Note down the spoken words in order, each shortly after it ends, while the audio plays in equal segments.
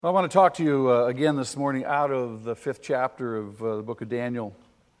I want to talk to you again this morning out of the 5th chapter of the book of Daniel.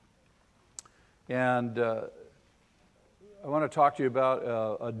 And I want to talk to you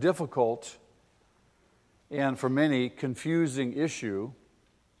about a difficult and for many confusing issue.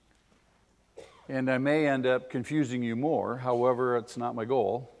 And I may end up confusing you more. However, it's not my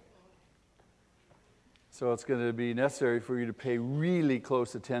goal. So it's going to be necessary for you to pay really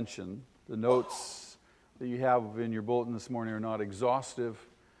close attention. The notes that you have in your bulletin this morning are not exhaustive.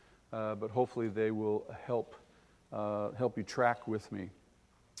 But hopefully they will help you track with me.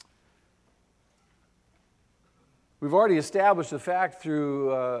 We've already established the fact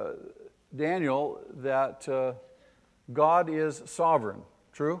through Daniel that God is sovereign.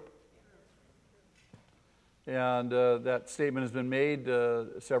 True? And that statement has been made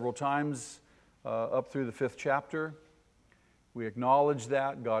several times up through the 5th chapter. We acknowledge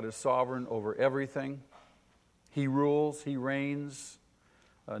that God is sovereign over everything. He rules, He reigns.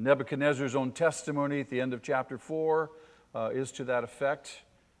 Nebuchadnezzar's own testimony at the end of chapter 4 is to that effect,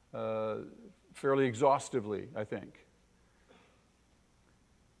 fairly exhaustively, I think.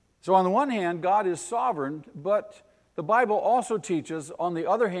 So on the one hand, God is sovereign, but the Bible also teaches, on the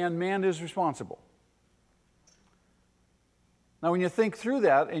other hand, man is responsible. Now when you think through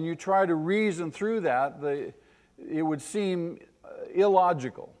that and you try to reason through that, it would seem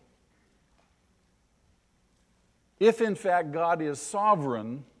illogical. If, in fact, God is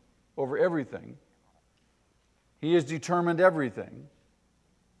sovereign over everything, He has determined everything,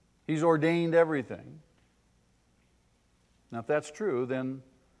 He's ordained everything. Now, if that's true, then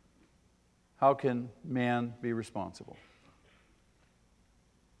how can man be responsible?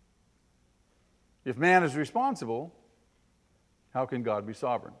 If man is responsible, how can God be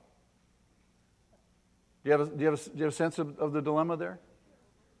sovereign? Do you have a sense of the dilemma there?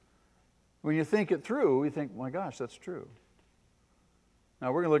 When you think it through, you think, my gosh, that's true.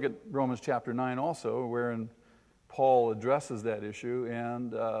 Now, we're going to look at Romans chapter 9 also, wherein Paul addresses that issue.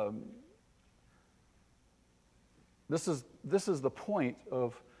 And this is the point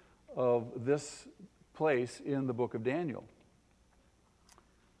of this place in the book of Daniel.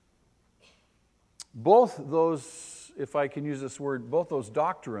 Both those, if I can use this word, both those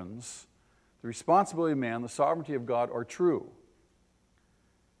doctrines, the responsibility of man, the sovereignty of God, are true.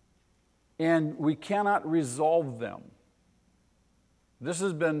 And we cannot resolve them. This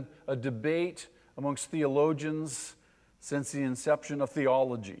has been a debate amongst theologians since the inception of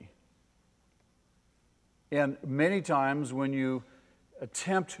theology. And many times when you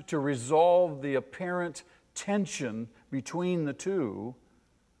attempt to resolve the apparent tension between the two,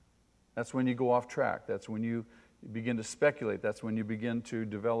 that's when you go off track. That's when you begin to speculate. That's when you begin to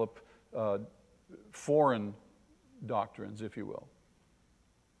develop foreign doctrines, if you will.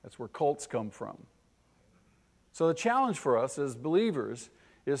 That's where cults come from. So the challenge for us as believers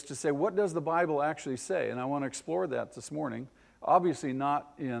is to say, what does the Bible actually say? And I want to explore that this morning. Obviously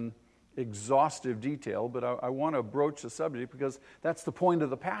not in exhaustive detail, but I want to broach the subject because that's the point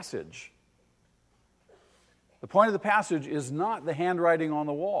of the passage. The point of the passage is not the handwriting on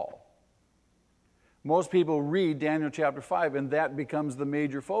the wall. Most people read Daniel chapter 5 and that becomes the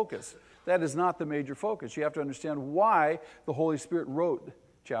major focus. That is not the major focus. You have to understand why the Holy Spirit wrote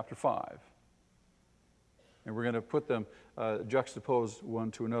chapter 5. And we're going to put them, juxtapose one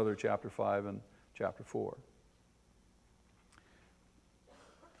to another, chapter 5 and chapter 4.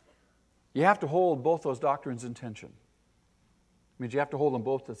 You have to hold both those doctrines in tension. It means you have to hold them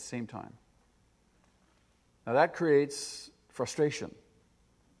both at the same time. Now that creates frustration.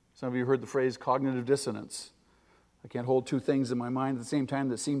 Some of you heard the phrase cognitive dissonance. I can't hold two things in my mind at the same time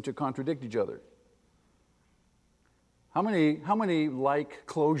that seem to contradict each other. How many like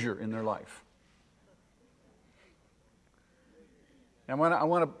closure in their life? I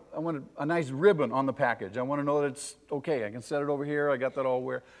want a nice ribbon on the package. I want to know that it's okay. I can set it over here. I got that all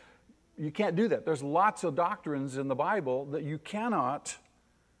where. You can't do that. There's lots of doctrines in the Bible that you cannot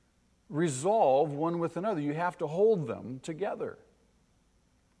resolve one with another. You have to hold them together.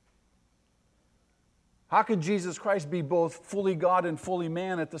 How can Jesus Christ be both fully God and fully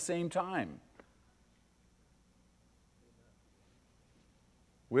man at the same time?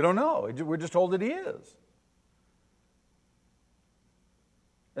 We don't know. We're just told that He is.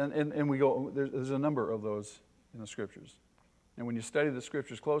 And we go, there's a number of those in the Scriptures. And when you study the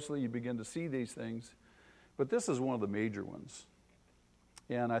Scriptures closely, you begin to see these things. But this is one of the major ones.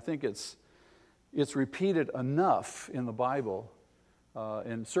 And I think it's repeated enough in the Bible,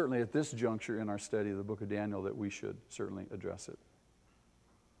 and certainly at this juncture in our study of the book of Daniel, that we should certainly address it.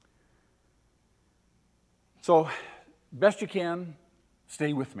 So, best you can,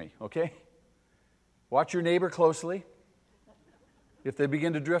 stay with me, okay? Watch your neighbor closely. If they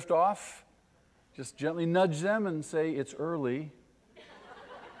begin to drift off, just gently nudge them and say, it's early.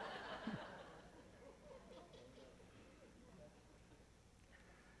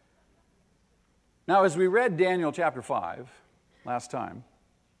 Now, as we read Daniel chapter 5 last time,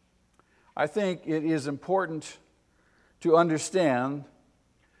 I think it is important to understand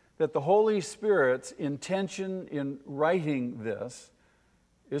that the Holy Spirit's intention in writing this,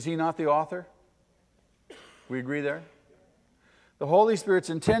 is He not the author? We agree there? The Holy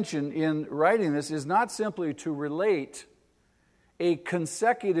Spirit's intention in writing this is not simply to relate a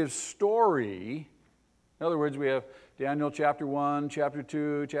consecutive story. In other words, we have Daniel chapter 1, chapter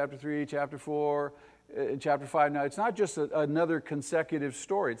 2, chapter 3, chapter 4, chapter 5. Now, it's not just another consecutive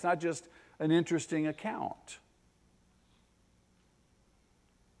story. It's not just an interesting account.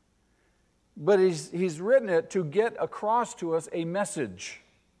 But he's written it to get across to us a message.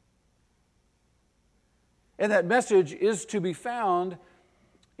 And that message is to be found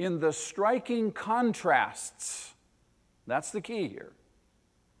in the striking contrasts. That's the key here.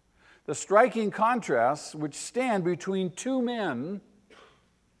 The striking contrasts which stand between two men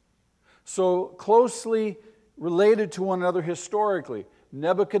so closely related to one another historically,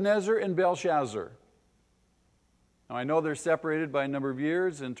 Nebuchadnezzar and Belshazzar. Now, I know they're separated by a number of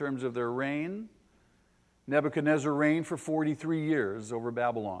years in terms of their reign. Nebuchadnezzar reigned for 43 years over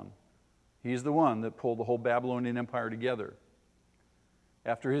Babylon. He's the one that pulled the whole Babylonian Empire together.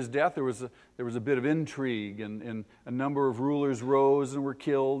 After his death, there was a bit of intrigue, and a number of rulers rose and were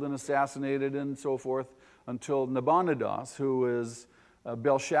killed and assassinated and so forth, until Nabonidus, who is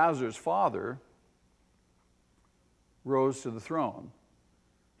Belshazzar's father, rose to the throne.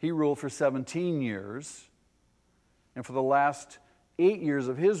 He ruled for 17 years, and for the last 8 years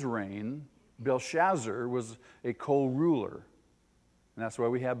of his reign, Belshazzar was a co-ruler. And that's why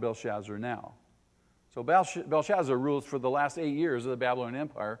we have Belshazzar now. So Belshazzar rules for the last 8 years of the Babylonian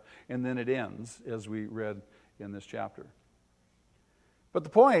Empire, and then it ends, as we read in this chapter. But the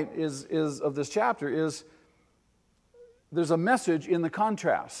point is of this chapter is there's a message in the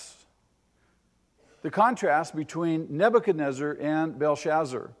contrasts. The contrast between Nebuchadnezzar and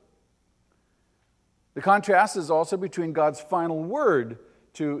Belshazzar. The contrast is also between God's final word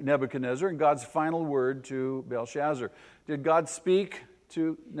to Nebuchadnezzar and God's final word to Belshazzar. Did God speak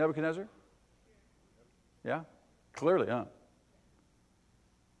to Nebuchadnezzar? Yeah? Clearly, huh?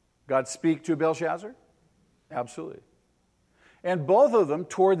 God speak to Belshazzar? Absolutely. And both of them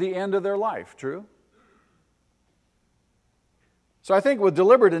toward the end of their life, true? So I think with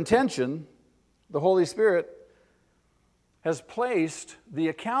deliberate intention, the Holy Spirit has placed the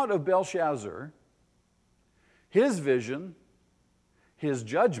account of Belshazzar, his vision, his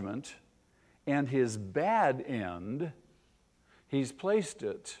judgment, and his bad end, he's placed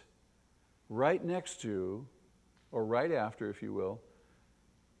it right next to, or right after, if you will,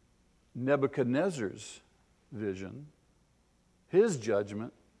 Nebuchadnezzar's vision, his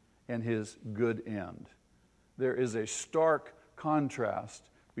judgment, and his good end. There is a stark contrast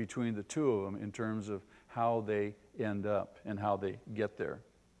between the two of them in terms of how they end up and how they get there.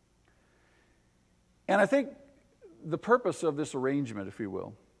 And I think the purpose of this arrangement, if you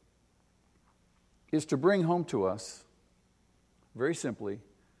will, is to bring home to us, very simply,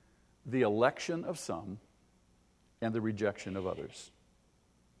 the election of some and the rejection of others.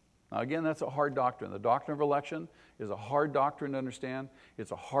 Now, again, that's a hard doctrine. The doctrine of election is a hard doctrine to understand.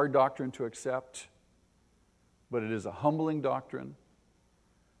 It's a hard doctrine to accept, but it is a humbling doctrine.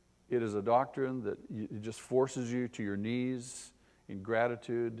 It is a doctrine that it just forces you to your knees in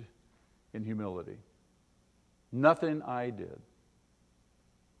gratitude, in humility. Nothing I did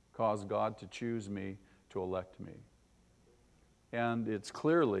caused God to choose me, to elect me. And it's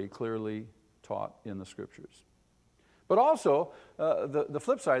clearly taught in the Scriptures. But also, the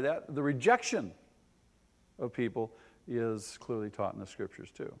flip side of that, the rejection of people is clearly taught in the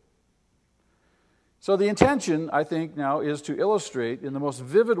Scriptures too. So the intention, I think, now is to illustrate in the most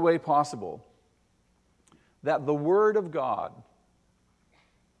vivid way possible that the Word of God,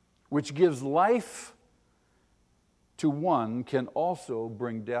 which gives life to one, can also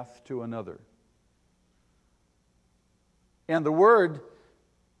bring death to another. And the Word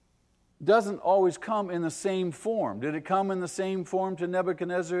doesn't always come in the same form. Did it come in the same form to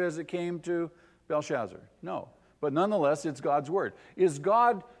Nebuchadnezzar as it came to Belshazzar? No. But nonetheless, it's God's Word. Is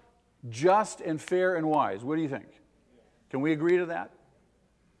God just and fair and wise? What do you think? Can we agree to that?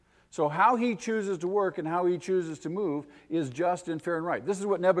 So how He chooses to work and how He chooses to move is just and fair and right. This is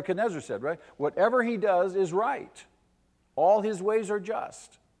what Nebuchadnezzar said, right? Whatever He does is right. All His ways are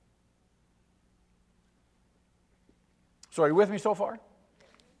just. So are you with me so far?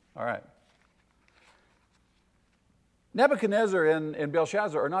 All right. Nebuchadnezzar and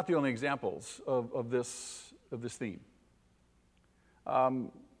Belshazzar are not the only examples of this theme.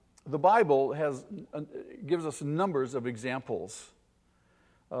 The Bible gives us numbers of examples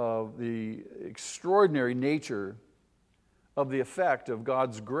of the extraordinary nature of the effect of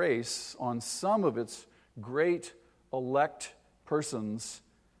God's grace on some of its great elect persons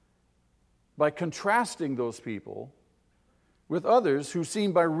by contrasting those people with others who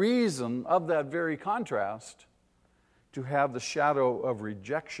seem, by reason of that very contrast, to have the shadow of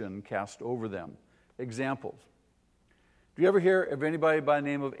rejection cast over them. Examples. Do you ever hear of anybody by the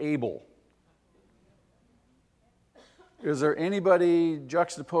name of Abel? Is there anybody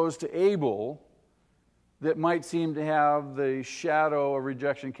juxtaposed to Abel that might seem to have the shadow of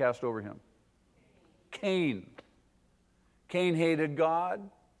rejection cast over him? Cain. Cain hated God,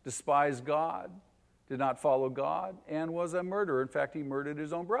 despised God, did not follow God, and was a murderer. In fact, he murdered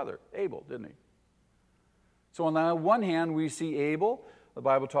his own brother, Abel, didn't he? So on the one hand, we see Abel. The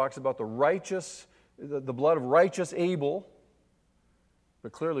Bible talks about the blood of righteous Abel,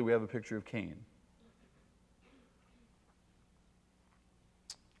 but clearly we have a picture of Cain.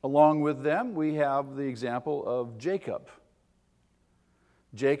 Along with them, we have the example of Jacob.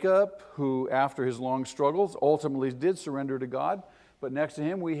 Jacob, who after his long struggles ultimately did surrender to God, but next to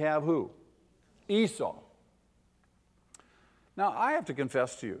him we have who? Esau. Now, I have to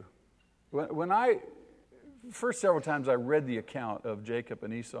confess to you, when first several times I read the account of Jacob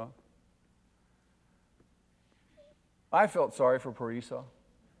and Esau, I felt sorry for poor Esau.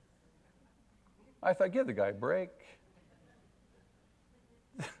 I thought, give the guy a break.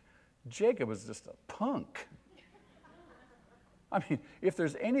 Jacob was just a punk. I mean, if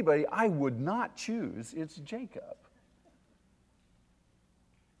there's anybody I would not choose, it's Jacob.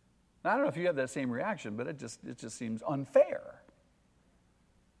 Now, I don't know if you have that same reaction, but it just seems unfair.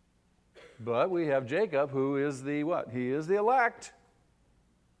 But we have Jacob, who is the what? He is the elect.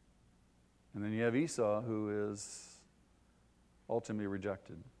 And then you have Esau, who is ultimately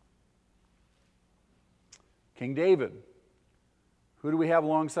rejected. King David. Who do we have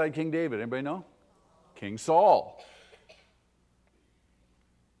alongside King David? Anybody know? King Saul.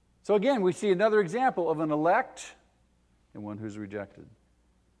 So again, we see another example of an elect and one who's rejected.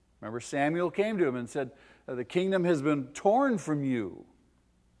 Remember, Samuel came to him and said, the kingdom has been torn from you.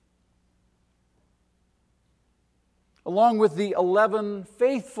 Along with the 11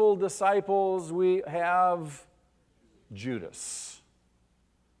 faithful disciples, we have Judas.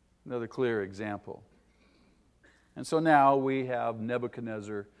 Another clear example. And so now we have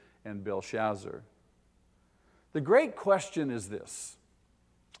Nebuchadnezzar and Belshazzar. The great question is this.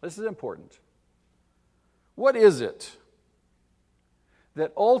 This is important. What is it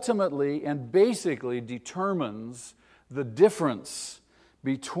that ultimately and basically determines the difference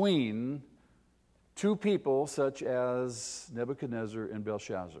between two people such as Nebuchadnezzar and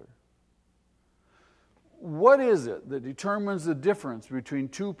Belshazzar? What is it that determines the difference between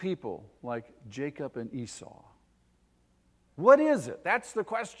two people like Jacob and Esau? What is it? That's the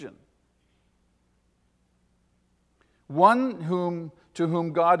question. One to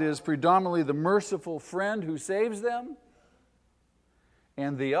whom God is predominantly the merciful friend who saves them,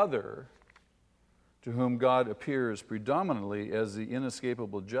 and the other to whom God appears predominantly as the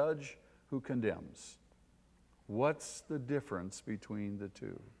inescapable judge who condemns. What's the difference between the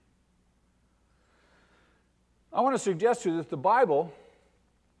two? I want to suggest to you that the Bible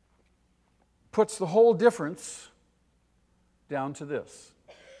puts the whole difference down to this: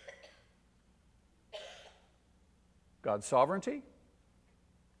 God's sovereignty,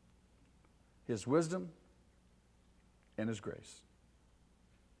 His wisdom, and His grace.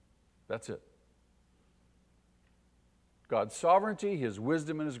 That's it. God's sovereignty, His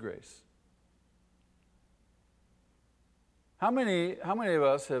wisdom, and His grace. How many of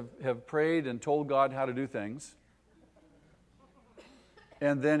us have prayed and told God how to do things,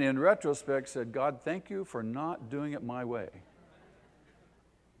 and then in retrospect said, God, thank you for not doing it my way?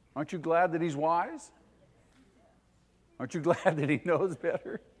 Aren't you glad that He's wise? Aren't you glad that He knows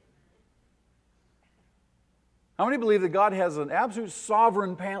better? How many believe that God has an absolute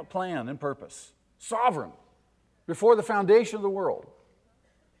sovereign plan and purpose? Sovereign. Before the foundation of the world.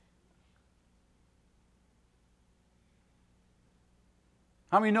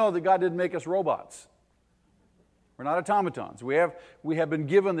 How many know that God didn't make us robots? We're not automatons. We have been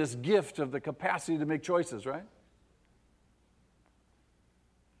given this gift of the capacity to make choices, right?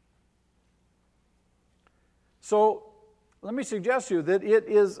 So, let me suggest to you that it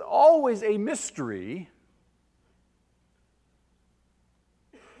is always a mystery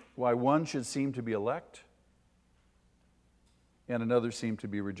why one should seem to be elect and another seem to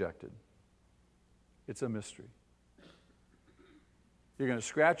be rejected. It's a mystery. You're going to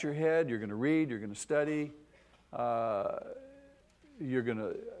scratch your head. You're going to read. You're going to study. You're going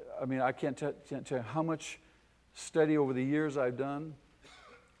to, I can't tell you how much study over the years I've done.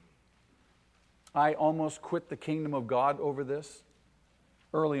 I almost quit the kingdom of God over this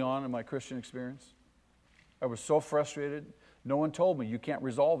early on in my Christian experience. I was so frustrated. No one told me, you can't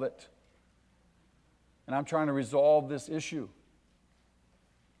resolve it. And I'm trying to resolve this issue.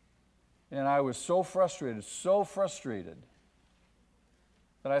 And I was so frustrated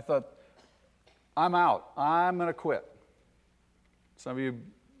that I thought, I'm out. I'm going to quit. Some of you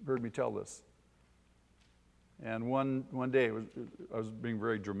heard me tell this. And one day, I was being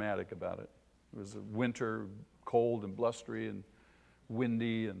very dramatic about it. It was winter, cold and blustery and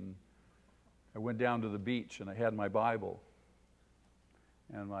windy, and I went down to the beach and I had my Bible.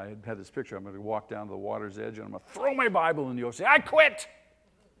 And I had this picture. I'm going to walk down to the water's edge and I'm going to throw my Bible in the ocean. I quit!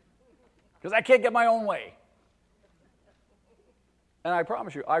 Because I can't get my own way. And I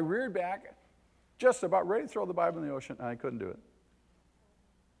promise you, I reared back, just about ready to throw the Bible in the ocean, and I couldn't do it.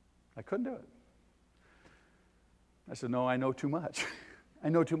 I couldn't do it. I said, no, I know too much. I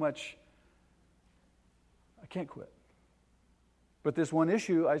know too much. I can't quit. But this one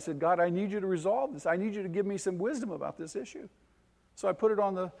issue, I said, God, I need you to resolve this. I need you to give me some wisdom about this issue. So I put it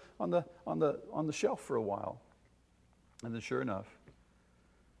on the shelf for a while. And then sure enough,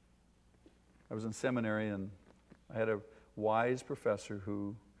 I was in seminary and I had a wise professor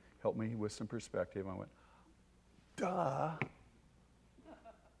who helped me with some perspective. I went, duh.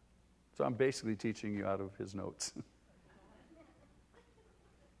 So I'm basically teaching you out of his notes.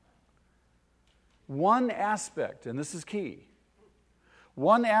 One aspect, and this is key,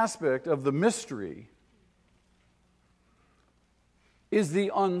 one aspect of the mystery is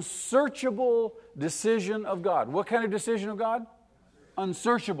the unsearchable decision of God. What kind of decision of God?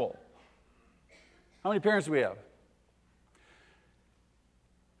 Unsearchable. How many parents do we have?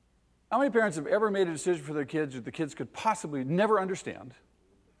 How many parents have ever made a decision for their kids that the kids could possibly never understand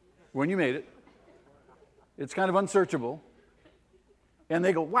when you made it? It's kind of unsearchable. And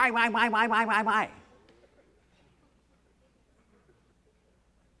they go, why?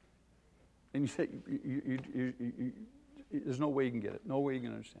 And you say, there's no way you can get it. No way you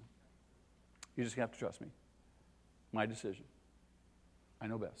can understand. You just have to trust me. My decision. I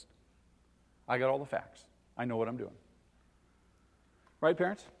know best. I got all the facts. I know what I'm doing. Right,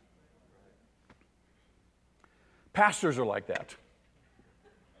 parents? Pastors are like that.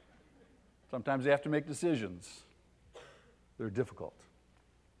 Sometimes they have to make decisions. They're difficult.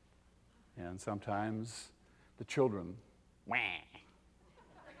 And sometimes the children, wah.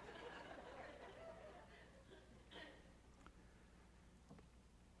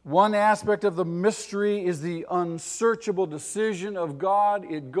 One aspect of the mystery is the unsearchable decision of God.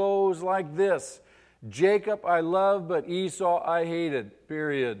 It goes like this: Jacob I loved, but Esau I hated.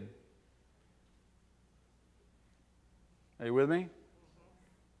 Period. Are you with me?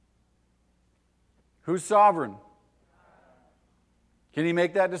 Who's sovereign? Can he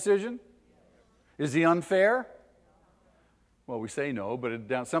make that decision? Is he unfair? Well, we say no,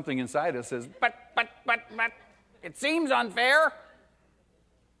 but something inside us says, but, it seems unfair.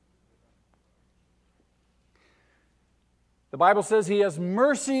 The Bible says he has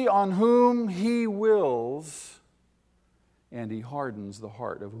mercy on whom he wills, and he hardens the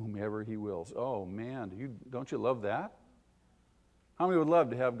heart of whomever he wills. Oh, man, don't you love that? How many would love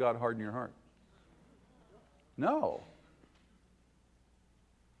to have God harden your heart? No.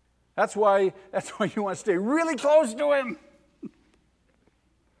 That's why you want to stay really close to him.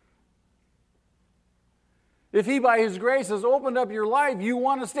 If he, by his grace, has opened up your life, you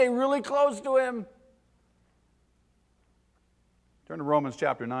want to stay really close to him. Turn to Romans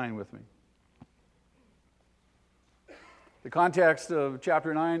chapter 9 with me. The context of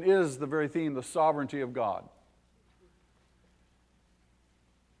chapter 9 is the very theme, the sovereignty of God.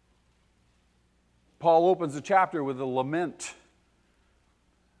 Paul opens the chapter with a lament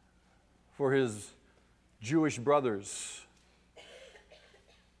for his Jewish brothers.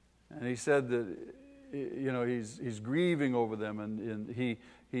 And he said that, he's grieving over them, and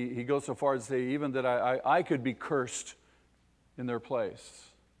he goes so far as to say even that I could be cursed in their place.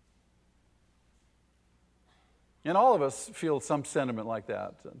 And all of us feel some sentiment like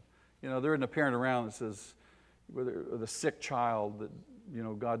that. And, there isn't a parent around that says, with a sick child,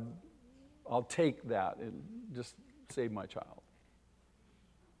 that, God, I'll take that and just save my child.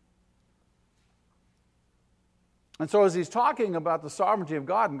 And so as he's talking about the sovereignty of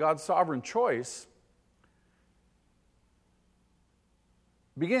God and God's sovereign choice,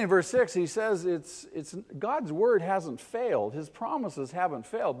 beginning in verse 6, he says it's God's word hasn't failed. His promises haven't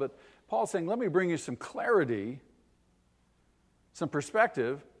failed. But Paul's saying, let me bring you some clarity some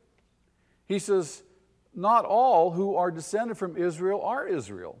perspective, he says, not all who are descended from Israel are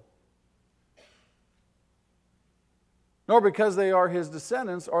Israel. Nor because they are his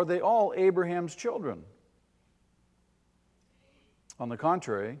descendants are they all Abraham's children. On the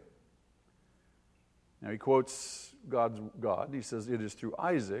contrary, now he quotes God. He says, it is through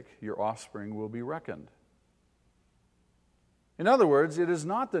Isaac your offspring will be reckoned. In other words, it is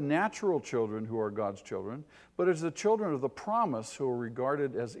not the natural children who are God's children, but it is the children of the promise who are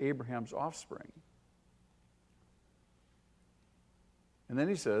regarded as Abraham's offspring. And then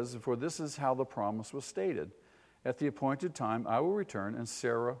he says, for this is how the promise was stated. At the appointed time, I will return, and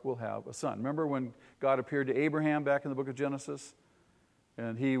Sarah will have a son. Remember when God appeared to Abraham back in the book of Genesis?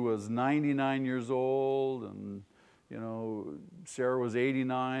 And he was 99 years old, and, Sarah was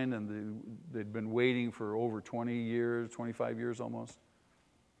 89, and they'd been waiting for over 20 years, 25 years almost.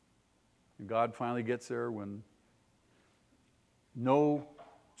 And God finally gets there when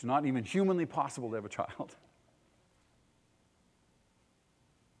it's not even humanly possible to have a child.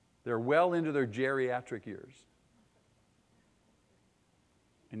 They're well into their geriatric years.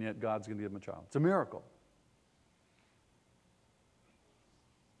 And yet God's going to give them a child. It's a miracle.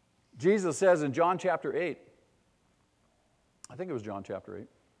 Jesus says in John chapter 8, I think it was John chapter 8,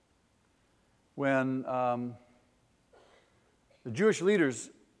 when the Jewish leaders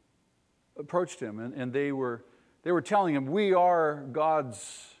approached him and they were telling him, we are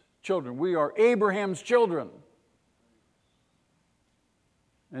God's children. We are Abraham's children.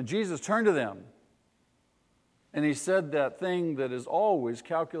 And Jesus turned to them and he said that thing that is always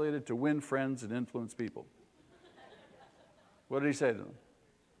calculated to win friends and influence people. What did he say to them?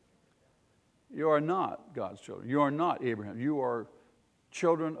 You are not God's children. You are not Abraham. You are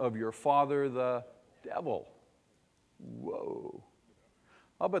children of your father, the devil. Whoa.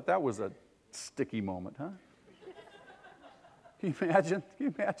 I'll bet that was a sticky moment, huh? Can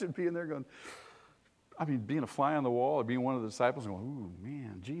you imagine being there going, being a fly on the wall or being one of the disciples and going, ooh,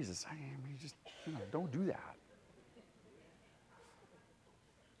 man, Jesus, don't do that.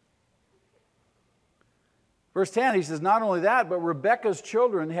 Verse 10, he says, not only that, but Rebekah's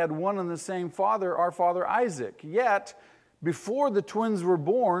children had one and the same father, our father Isaac. Yet, before the twins were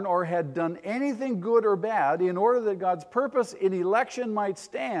born or had done anything good or bad, in order that God's purpose in election might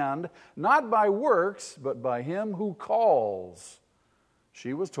stand, not by works, but by him who calls,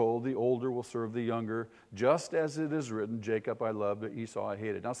 she was told, the older will serve the younger, just as it is written, Jacob I loved, but Esau I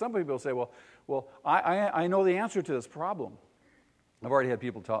hated. Now, some people say, well, I know the answer to this problem. I've already had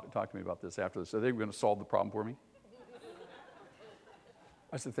people talk to me about this after this. So they were going to solve the problem for me.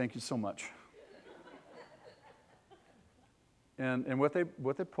 I said, thank you so much. And what they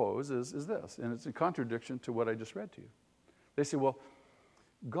pose is this, and it's a contradiction to what I just read to you. They say, well,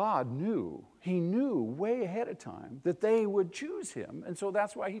 God knew, he knew way ahead of time that they would choose him, and so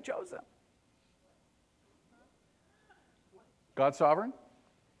that's why he chose them. God's sovereign?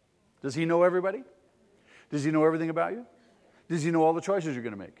 Does he know everybody? Does he know everything about you? Does he know all the choices you're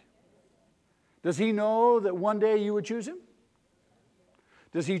going to make? Does he know that one day you would choose him?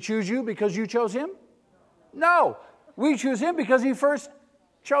 Does he choose you because you chose him? No. We choose him because he first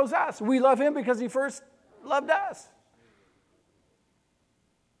chose us. We love him because he first loved us.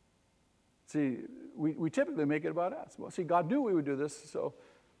 See, we typically make it about us. Well, see, God knew we would do this, so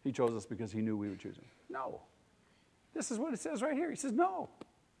he chose us because he knew we would choose him. No. This is what it says right here. He says, no.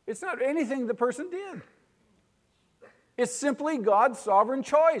 It's not anything the person did. It's simply God's sovereign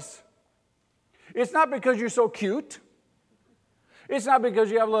choice. It's not because you're so cute. It's not because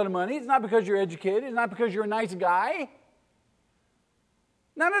you have a lot of money. It's not because you're educated. It's not because you're a nice guy.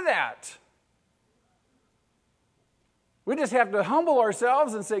 None of that. We just have to humble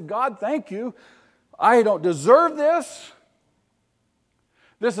ourselves and say, God, thank you. I don't deserve this.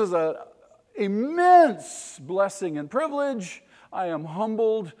 This is an immense blessing and privilege. I am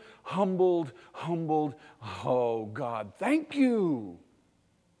humbled. Oh, God, thank you.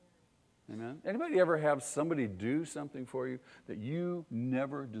 Amen. Anybody ever have somebody do something for you that you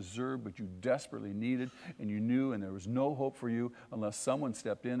never deserved, but you desperately needed, and you knew, and there was no hope for you unless someone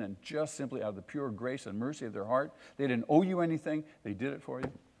stepped in and just simply out of the pure grace and mercy of their heart, they didn't owe you anything, they did it for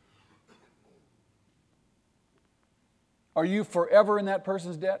you? Are you forever in that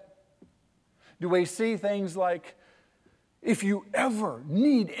person's debt? Do we see things like, if you ever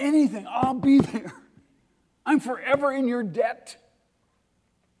need anything, I'll be there. I'm forever in your debt.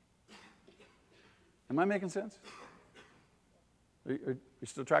 Am I making sense? Are you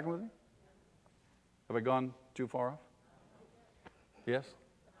still tracking with me? Have I gone too far off? Yes?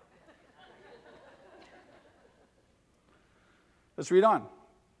 Let's read on.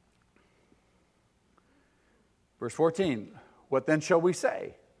 Verse 14. What then shall we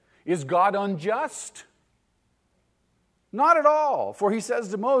say? Is God unjust? Not at all. For he says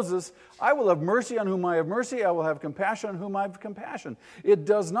to Moses, I will have mercy on whom I have mercy. I will have compassion on whom I have compassion. It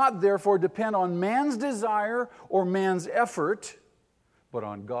does not therefore depend on man's desire or man's effort, but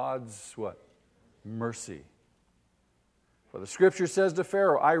on God's what? Mercy. For the scripture says to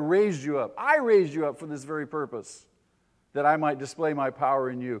Pharaoh, I raised you up for this very purpose, that I might display my power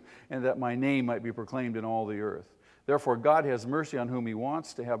in you, and that my name might be proclaimed in all the earth. Therefore, God has mercy on whom he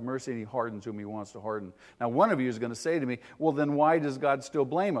wants to have mercy, and he hardens whom he wants to harden. Now, one of you is going to say to me, well, then why does God still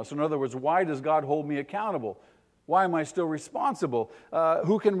blame us? In other words, why does God hold me accountable? Why am I still responsible?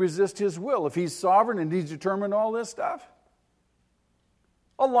 Who can resist his will? If he's sovereign and he's determined all this stuff?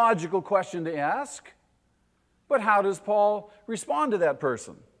 A logical question to ask. But how does Paul respond to that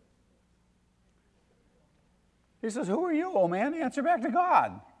person? He says, who are you, old man? Answer back to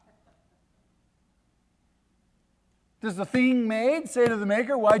God. Does the thing made say to the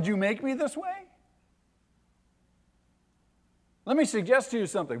maker, why'd you make me this way? Let me suggest to you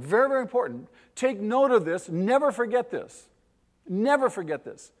something very, very important. Take note of this. Never forget this. Never forget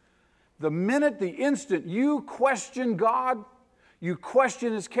this. The minute, the instant you question God, you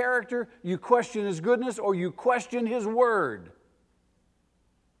question his character, you question his goodness, or you question his word.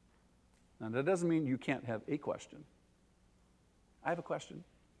 Now, that doesn't mean you can't have a question. I have a question.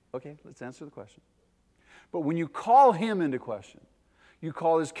 Okay, let's answer the question. But when you call him into question, you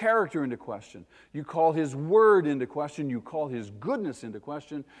call his character into question, you call his word into question, you call his goodness into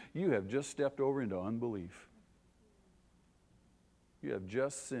question, you have just stepped over into unbelief. You have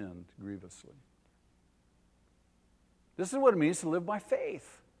just sinned grievously. This is what it means to live by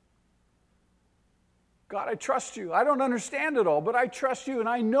faith. God, I trust you. I don't understand it all, but I trust you, and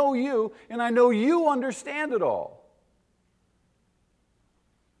I know you understand it all.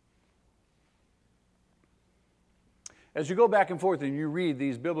 As you go back and forth and you read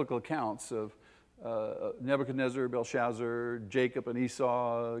these biblical accounts of Nebuchadnezzar, Belshazzar, Jacob and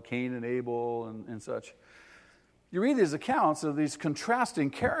Esau, Cain and Abel, and such, you read these accounts of these contrasting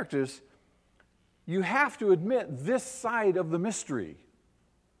characters, you have to admit this side of the mystery.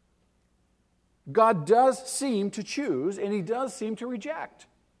 God does seem to choose, and he does seem to reject.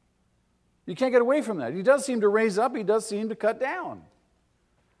 You can't get away from that. He does seem to raise up, he does seem to cut down.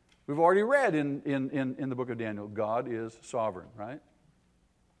 We've already read in the book of Daniel, God is sovereign, right?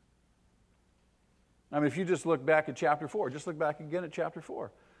 I mean, if you just look back at chapter 4, just look back again at chapter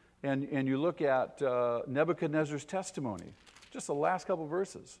 4, and you look at Nebuchadnezzar's testimony, just the last couple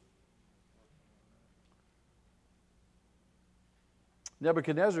verses.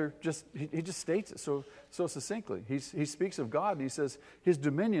 Nebuchadnezzar he just states it so succinctly. He speaks of God, and he says, his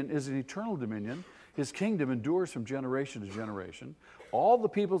dominion is an eternal dominion. His kingdom endures from generation to generation. All the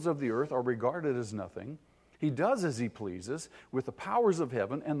peoples of the earth are regarded as nothing. He does as he pleases with the powers of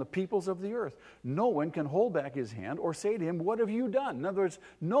heaven and the peoples of the earth. No one can hold back his hand or say to him, what have you done? In other words,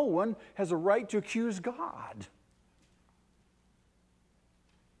 no one has a right to accuse God.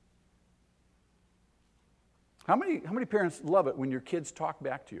 How many parents love it when your kids talk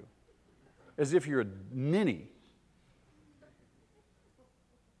back to you as if you're a ninny?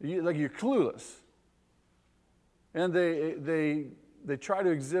 Like you're clueless. And they try to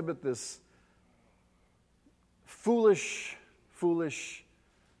exhibit this foolish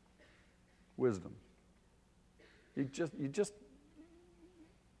wisdom. You just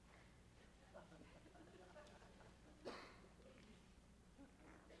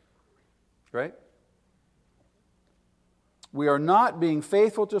right? We are not being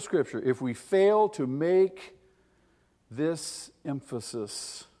faithful to Scripture if we fail to make this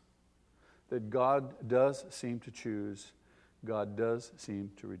emphasis that God does seem to choose, God does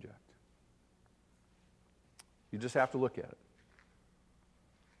seem to reject. You just have to look at it.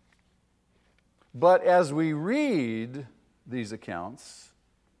 But as we read these accounts,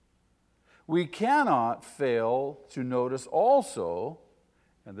 we cannot fail to notice also,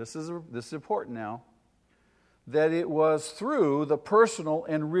 and this is important now, that it was through the personal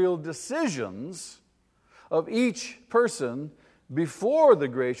and real decisions of each person before the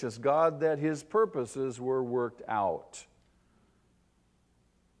gracious God that his purposes were worked out.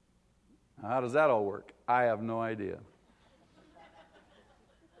 How does that all work? I have no idea.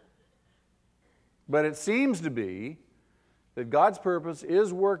 But it seems to be that God's purpose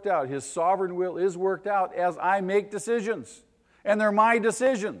is worked out. His sovereign will is worked out as I make decisions. And they're my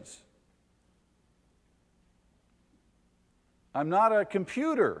decisions. I'm not a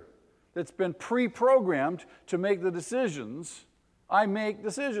computer that's been pre-programmed to make the decisions. I make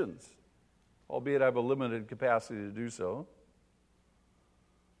decisions, albeit I have a limited capacity to do so.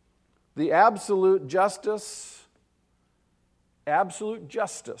 The absolute justice absolute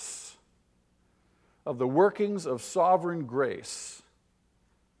justice of the workings of sovereign grace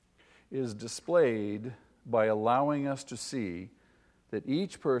is displayed by allowing us to see that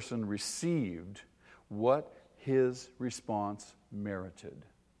each person received what his response merited.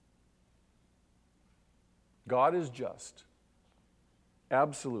 God is just.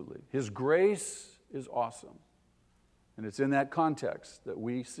 Absolutely. His grace is awesome. And it's in that context that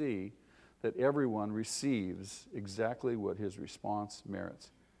we see that everyone receives exactly what his response merits.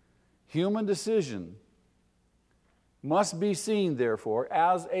 Human decision must be seen, therefore,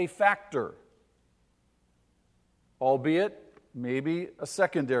 as a factor, albeit maybe a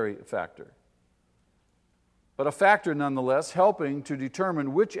secondary factor, but a factor nonetheless, helping to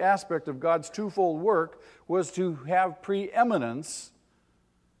determine which aspect of God's twofold work was to have preeminence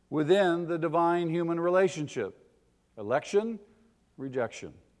within the divine-human relationship: election,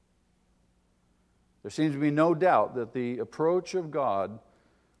 rejection. There seems to be no doubt that the approach of God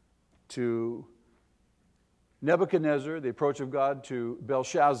to Nebuchadnezzar, the approach of God to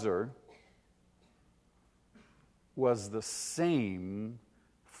Belshazzar, was the same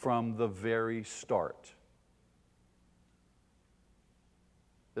from the very start.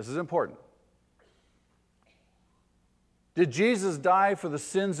 This is important. Did Jesus die for the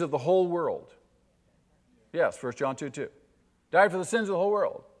sins of the whole world? Yes, 1 John 2:2. Died for the sins of the whole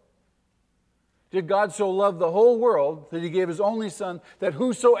world. Did God so love the whole world that he gave his only Son, that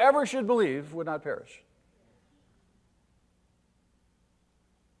whosoever should believe would not perish?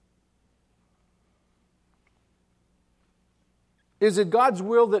 Is it God's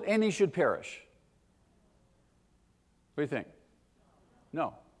will that any should perish? What do you think?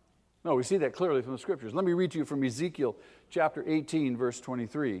 No. No, we see that clearly from the Scriptures. Let me read to you from Ezekiel chapter 18, verse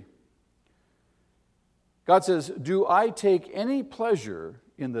 23. God says, "Do I take any pleasure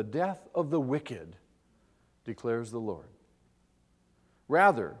in the death of the wicked, declares the Lord.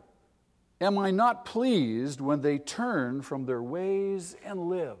 Rather, am I not pleased when they turn from their ways and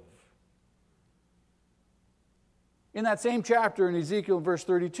live?" In that same chapter in Ezekiel, verse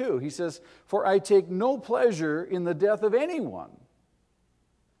 32, he says, "For I take no pleasure in the death of anyone,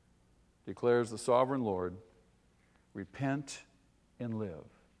 declares the sovereign Lord. Repent and live."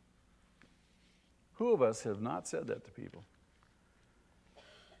 Who of us have not said that to people?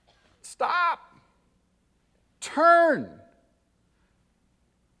 Stop. Turn.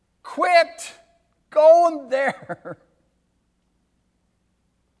 Quit going there.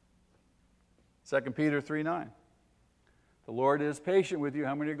 2 Peter 3:9. The Lord is patient with you.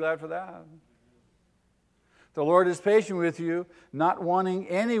 How many are glad for that? The Lord is patient with you, not wanting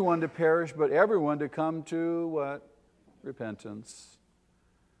anyone to perish, but everyone to come to what? Repentance.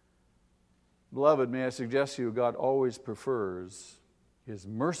 Beloved, may I suggest to you, God always prefers his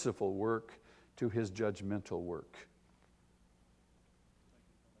merciful work to his judgmental work.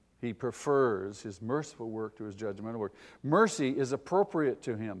 He prefers his merciful work to his judgmental work. Mercy is appropriate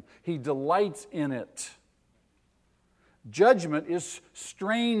to him. He delights in it. Judgment is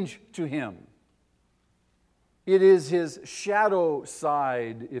strange to him. It is his shadow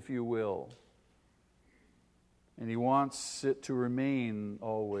side, if you will. And he wants it to remain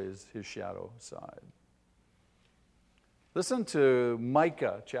always his shadow side. Listen to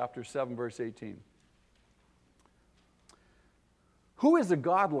Micah chapter 7, verse 18. "Who is a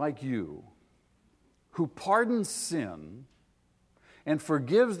God like you, who pardons sin and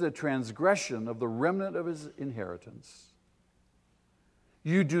forgives the transgression of the remnant of his inheritance?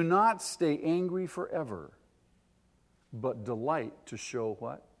 You do not stay angry forever, but delight to show"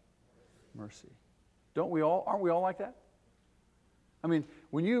 what? Mercy. Aren't we all like that? I mean,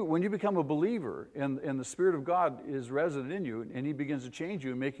 when you become a believer and the Spirit of God is resident in you and he begins to change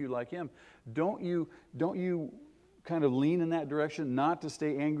you and make you like him, don't you kind of lean in that direction, not to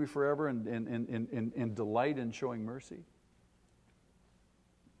stay angry forever and delight in showing mercy?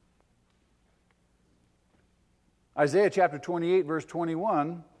 Isaiah chapter 28, verse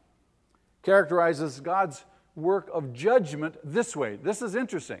 21 characterizes God's work of judgment this way. This is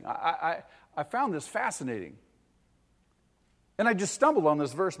interesting. I found this fascinating. And I just stumbled on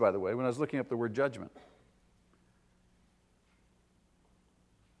this verse, by the way, when I was looking up the word judgment.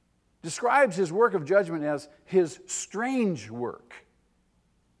 Describes his work of judgment as his strange work,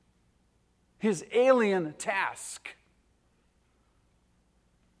 his alien task.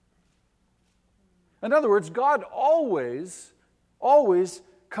 In other words, God always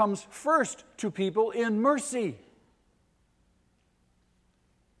comes first to people in mercy.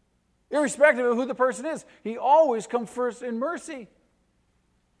 Irrespective of who the person is, he always comes first in mercy.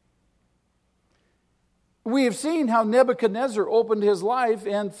 We have seen how Nebuchadnezzar opened his life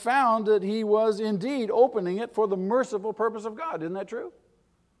and found that he was indeed opening it for the merciful purpose of God. Isn't that true?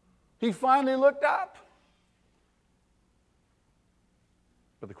 He finally looked up.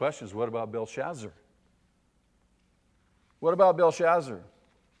 But the question is, what about Belshazzar? What about Belshazzar?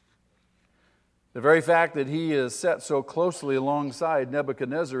 The very fact that he is set so closely alongside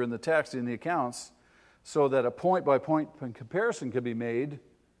Nebuchadnezzar in the text, in the accounts, so that a point-by-point comparison can be made,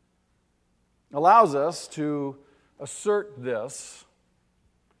 allows us to assert this,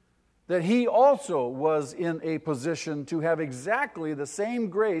 that he also was in a position to have exactly the same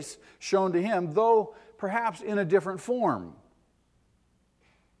grace shown to him, though perhaps in a different form.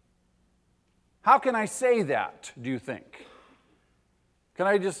 How can I say that, do you think? Can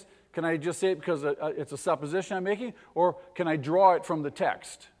I just say it because it's a supposition I'm making, or can I draw it from the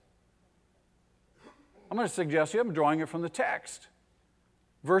text? I'm going to suggest to you I'm drawing it from the text.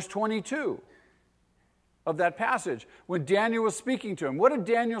 Verse 22 of that passage, when Daniel was speaking to him. What did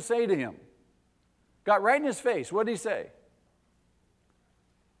Daniel say to him? Got right in his face. What did he say?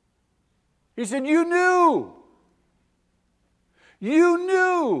 He said, "You knew. You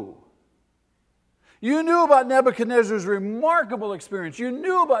knew. You knew about Nebuchadnezzar's remarkable experience. You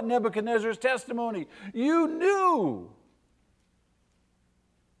knew about Nebuchadnezzar's testimony. You knew."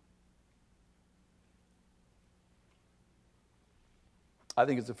 I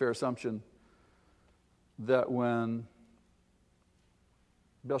think it's a fair assumption that when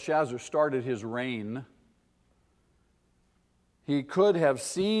Belshazzar started his reign, he could have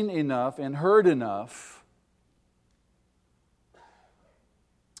seen enough and heard enough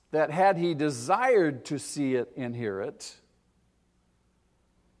that had he desired to see it and hear it,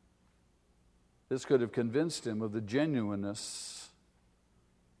 this could have convinced him of the genuineness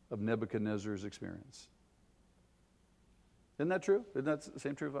of Nebuchadnezzar's experience. Isn't that true? Isn't that the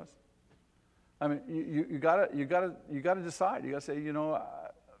same true of us? I mean, you gotta decide. You gotta say,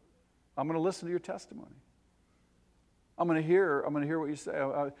 I'm going to listen to your testimony. I'm going to hear what you say.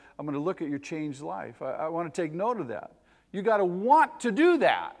 I'm going to look at your changed life. I want to take note of that. You got to want to do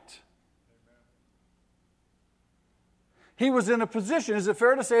that. Amen. He was in a position. Is it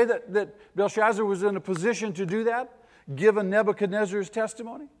fair to say that Belshazzar was in a position to do that, given Nebuchadnezzar's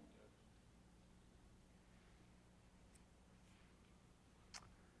testimony?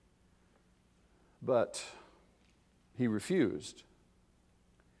 But he refused.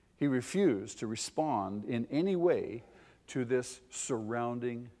 He refused to respond in any way to this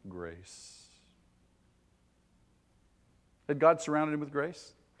surrounding grace. Had God surrounded him with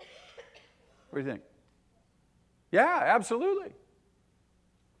grace? What do you think? Yeah, absolutely.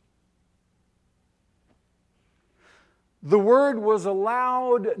 The word was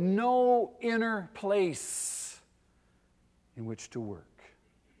allowed no inner place in which to work.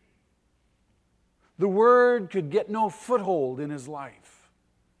 The word could get no foothold in his life.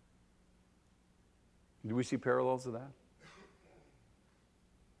 Do we see parallels to that?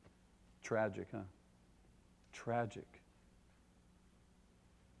 Tragic, huh? Tragic.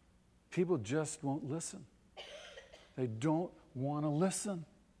 People just won't listen. They don't want to listen.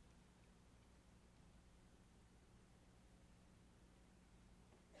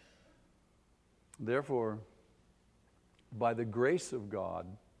 Therefore, by the grace of God,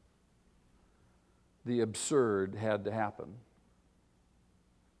 the absurd had to happen.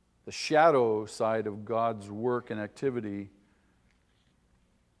 The shadow side of God's work and activity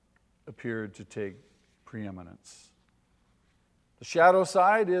appeared to take preeminence. The shadow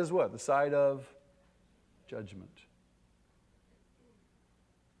side is what? The side of judgment.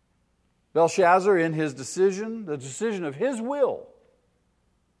 Belshazzar, in his decision, the decision of his will,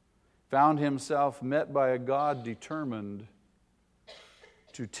 found himself met by a God determined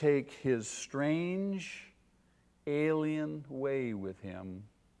to take his strange, alien way with him.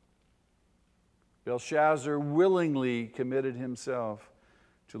 Belshazzar willingly committed himself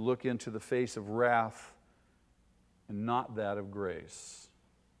to look into the face of wrath and not that of grace.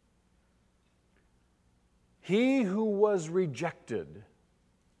 He who was rejected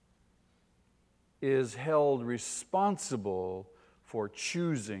is held responsible for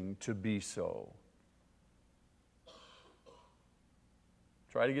choosing to be so.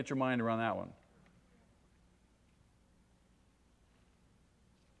 Try to get your mind around that one.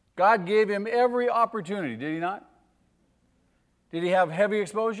 God gave him every opportunity, did he not? Did he have heavy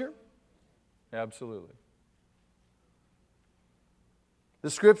exposure? Absolutely. The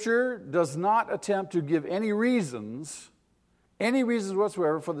Scripture does not attempt to give any reasons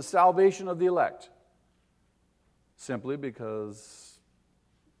whatsoever for the salvation of the elect, simply because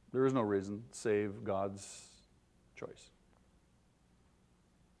there is no reason save God's choice.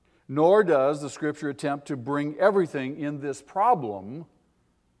 Nor does the Scripture attempt to bring everything in this problem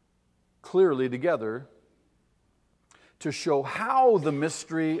clearly together to show how the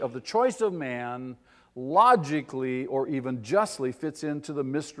mystery of the choice of man logically or even justly fits into the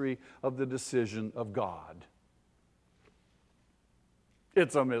mystery of the decision of God.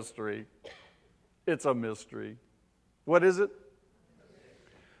 It's a mystery. It's a mystery. What is it?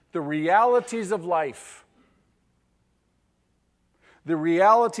 The realities of life. The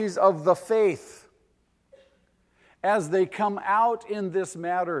realities of the faith as they come out in this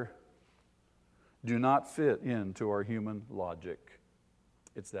matter do not fit into our human logic.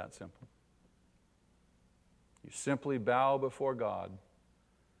 It's that simple. You simply bow before God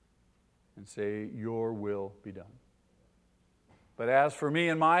and say, your will be done. But as for me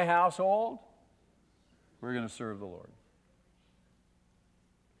and my household, we're going to serve the Lord.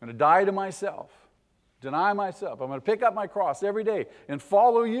 I'm going to die to myself, deny myself. I'm going to pick up my cross every day and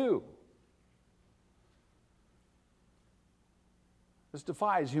follow you. This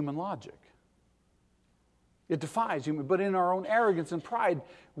defies human logic. It defies human, but in our own arrogance and pride,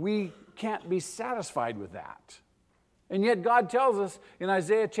 we can't be satisfied with that. And yet God tells us in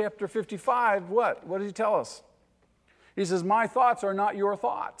Isaiah chapter 55, what? What does he tell us? He says, my thoughts are not your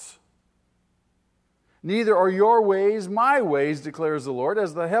thoughts. Neither are your ways my ways, declares the Lord.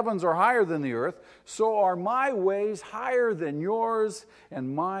 As the heavens are higher than the earth, so are my ways higher than yours,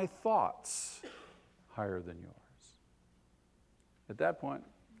 and my thoughts higher than yours. At that point,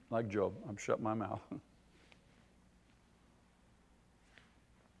 like Job, I'm shut my mouth.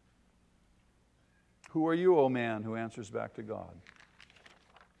 Who are you, O man, who answers back to God?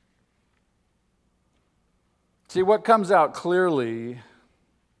 See, what comes out clearly,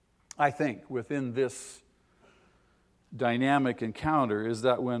 I think, within this dynamic encounter is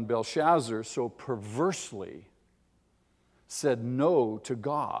that when Belshazzar so perversely said no to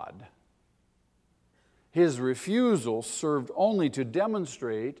God, his refusal served only to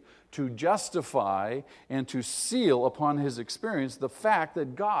demonstrate, to justify, and to seal upon his experience the fact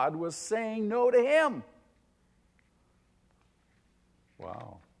that God was saying no to him.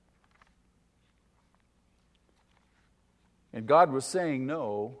 Wow. And God was saying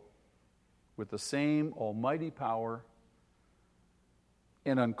no with the same almighty power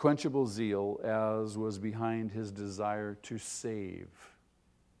and unquenchable zeal as was behind his desire to save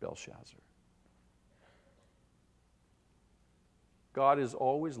Belshazzar. God is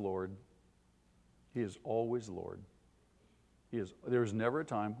always Lord. He is always Lord. There is never a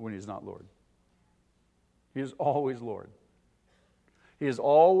time when He's not Lord. He is always Lord. He is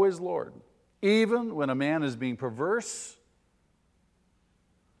always Lord. Even when a man is being perverse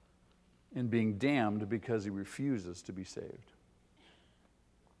and being damned because he refuses to be saved.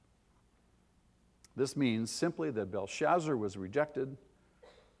 This means simply that Belshazzar was rejected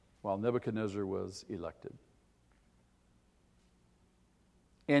while Nebuchadnezzar was elected.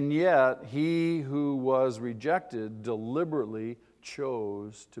 And yet, he who was rejected deliberately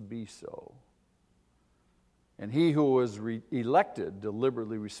chose to be so. And he who was elected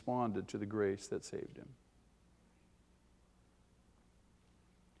deliberately responded to the grace that saved him.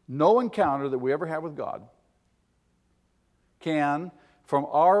 No encounter that we ever have with God can, from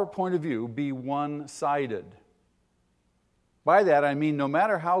our point of view, be one-sided. By that I mean no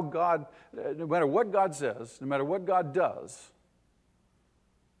matter what God says, no matter what God does,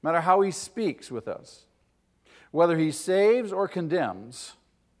 no matter how He speaks with us, whether He saves or condemns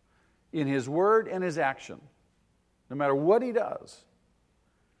in His word and His action, no matter what He does,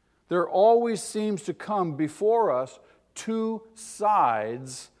 there always seems to come before us two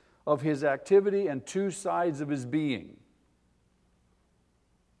sides of His activity and two sides of His being.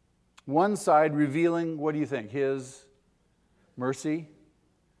 One side revealing, what do you think, His mercy,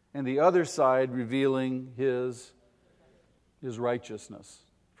 and the other side revealing His righteousness,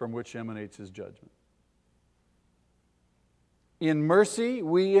 from which emanates His judgment. In mercy,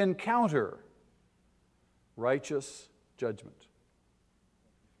 we encounter righteous judgment.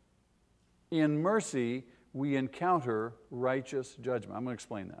 In mercy, we encounter righteous judgment. I'm going to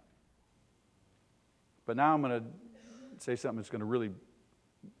explain that. But now I'm going to say something that's going to really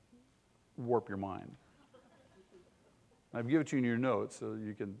warp your mind. I've given it to you in your notes so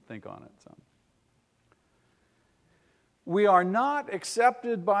you can think on it some. We are not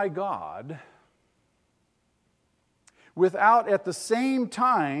accepted by God without at the same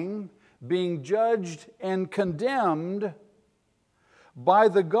time being judged and condemned by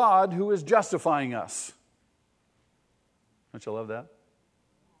the God who is justifying us. Don't you love that?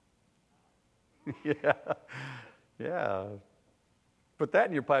 Yeah. Put that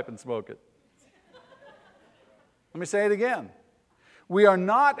in your pipe and smoke it. Let me say it again. We are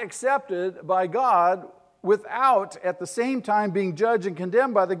not accepted by God without, at the same time, being judged and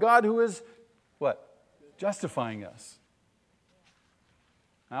condemned by the God who is, what? Justifying us.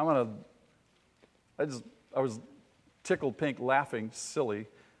 I was tickled pink laughing silly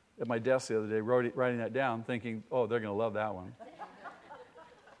at my desk the other day, writing that down, thinking, oh, they're going to love that one.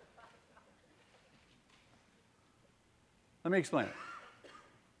 Let me explain it.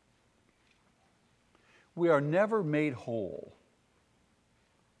 We are never made whole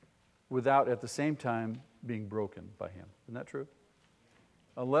without, at the same time, being broken by Him. Isn't that true?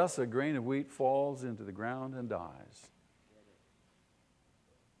 Unless a grain of wheat falls into the ground and dies.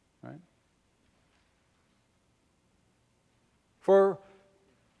 Right? For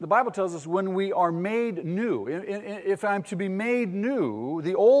the Bible tells us when we are made new, if I'm to be made new,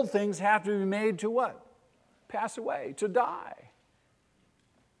 the old things have to be made to what? Pass away, to die.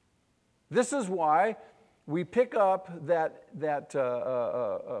 This is why we pick up that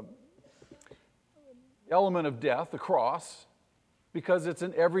element of death, the cross, because it's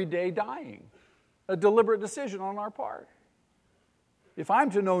an everyday dying, a deliberate decision on our part. If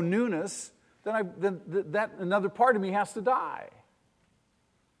I'm to know newness, then that another part of me has to die.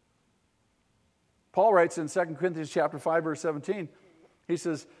 Paul writes in 2 Corinthians chapter 5, verse 17, he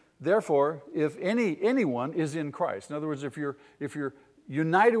says, therefore, if anyone is in Christ, in other words, if you're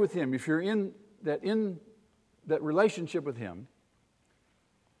united with Him, if you're in that relationship with Him,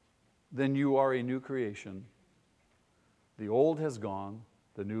 then you are a new creation. The old has gone,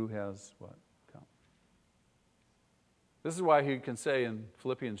 the new has what? Come. This is why he can say in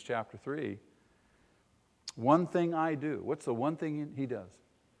Philippians chapter 3, one thing I do. What's the one thing he does?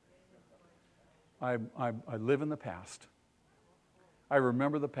 I live in the past. I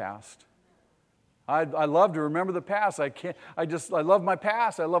remember the past. I love to remember the past. I love my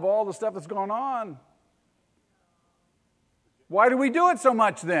past. I love all the stuff that's gone on. Why do we do it so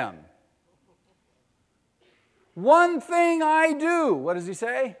much then? One thing I do. What does he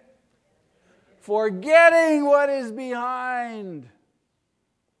say? Forgetting what is behind.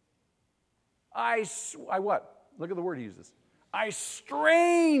 I what? Look at the word he uses. I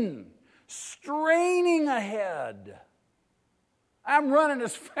straining ahead. I'm running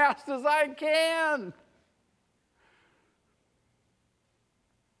as fast as I can.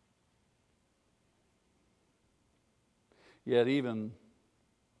 Yet even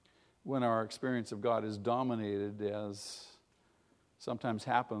when our experience of God is dominated, as sometimes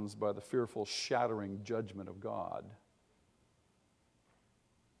happens, by the fearful shattering judgment of God,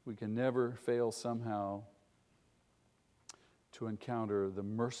 we can never fail somehow to encounter the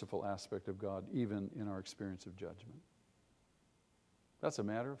merciful aspect of God even in our experience of judgment. That's a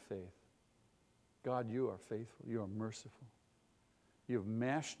matter of faith. God, you are faithful. You are merciful. You have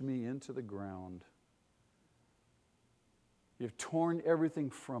mashed me into the ground. You've torn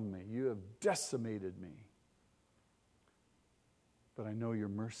everything from me. You have decimated me. But I know your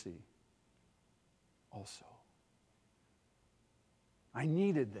mercy also. I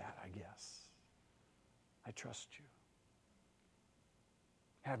needed that, I guess. I trust you.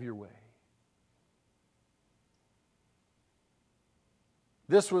 Have your way.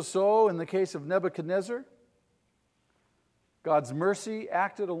 This was so in the case of Nebuchadnezzar. God's mercy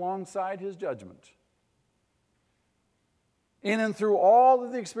acted alongside his judgment. In and through all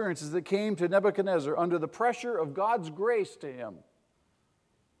of the experiences that came to Nebuchadnezzar under the pressure of God's grace to him,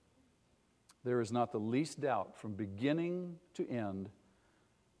 there is not the least doubt from beginning to end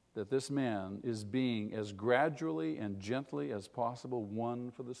that this man is being as gradually and gently as possible won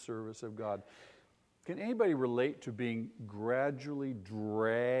for the service of God. Can anybody relate to being gradually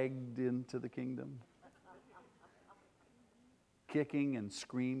dragged into the kingdom? Kicking and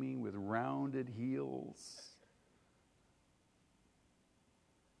screaming with rounded heels.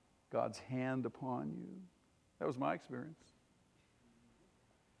 God's hand upon you. That was my experience.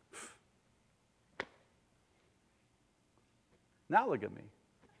 Now look at me.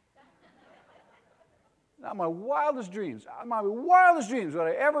 Not my wildest dreams would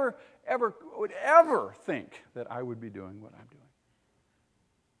I ever think that I would be doing what I'm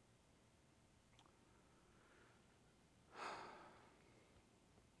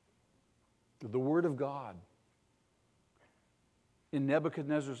doing. The Word of God in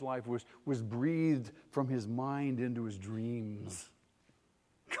Nebuchadnezzar's life was breathed from his mind into his dreams.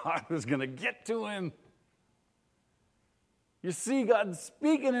 God was going to get to him. You see God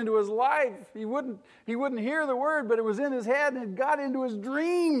speaking into his life. He wouldn't hear the word, but it was in his head and it got into his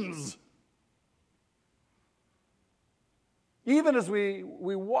dreams. Even as we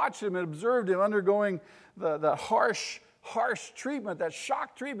watched him and observed him undergoing the harsh treatment, that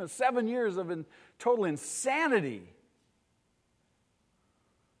shock treatment, 7 years of total insanity.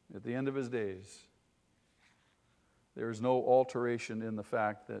 at the end of his days, there is no alteration in the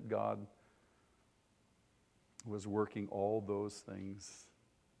fact that God was working all those things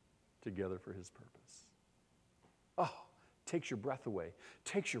together for his purpose. Oh, takes your breath away.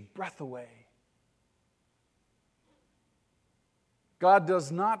 Takes your breath away. God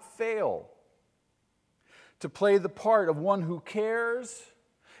does not fail to play the part of one who cares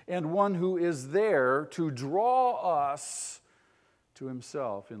and one who is there to draw us to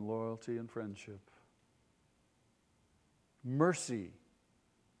himself in loyalty and friendship. Mercy.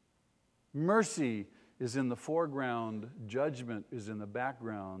 Mercy is in the foreground. Judgment is in the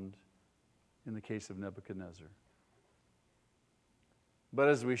background in the case of Nebuchadnezzar. But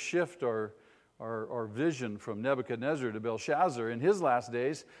as we shift our vision from Nebuchadnezzar to Belshazzar in his last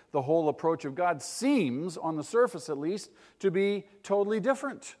days, the whole approach of God seems, on the surface at least, to be totally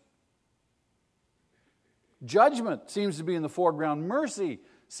different. Judgment seems to be in the foreground. Mercy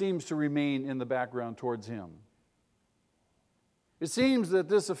seems to remain in the background towards him. It seems that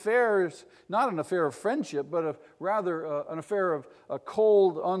this affair is not an affair of friendship, but rather an affair of a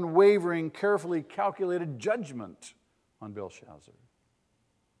cold, unwavering, carefully calculated judgment on Belshazzar.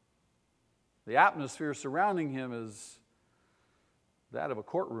 The atmosphere surrounding him is that of a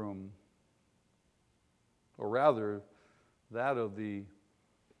courtroom, or rather, that of the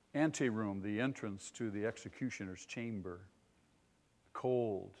anteroom, the entrance to the executioner's chamber.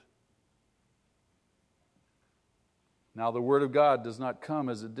 Cold. Now, the Word of God does not come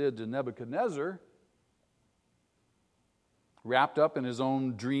as it did to Nebuchadnezzar, wrapped up in his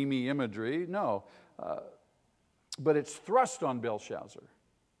own dreamy imagery. No, but it's thrust on Belshazzar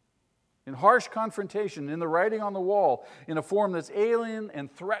in harsh confrontation, in the writing on the wall, in a form that's alien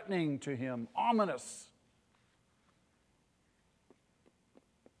and threatening to him, ominous.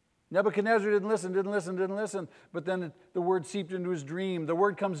 Nebuchadnezzar didn't listen, but then the word seeped into his dream. The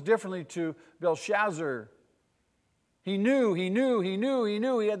word comes differently to Belshazzar. He knew, he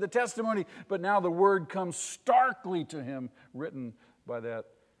had the testimony, but now the word comes starkly to him, written by that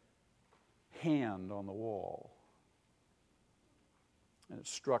hand on the wall. And it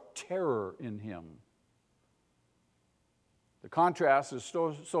struck terror in him. The contrast is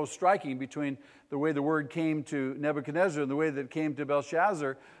so striking between the way the word came to Nebuchadnezzar and the way that it came to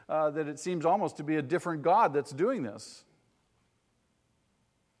Belshazzar that it seems almost to be a different God that's doing this.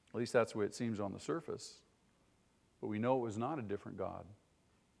 At least that's the way it seems on the surface. But we know it was not a different God.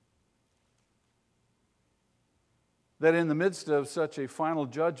 That in the midst of such a final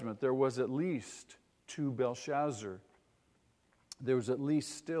judgment, there was at least to Belshazzar, there was at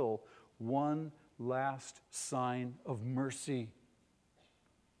least still one last sign of mercy.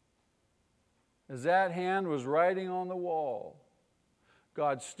 As that hand was writing on the wall,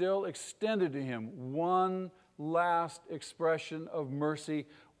 God still extended to him one last expression of mercy.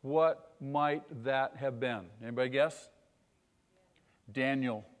 What might that have been? Anybody guess?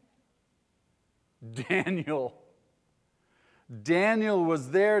 Daniel. Daniel was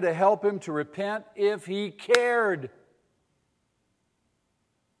there to help him to repent if he cared.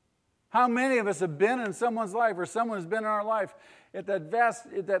 How many of us have been in someone's life, or someone has been in our life, at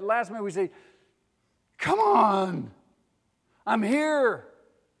that last minute we say, "Come on, I'm here."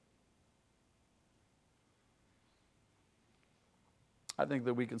 I think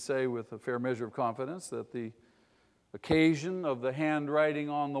that we can say with a fair measure of confidence that the occasion of the handwriting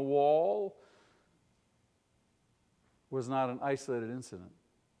on the wall was not an isolated incident,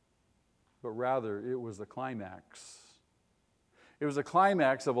 but rather it was the climax. It was a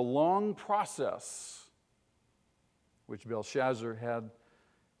climax of a long process which Belshazzar had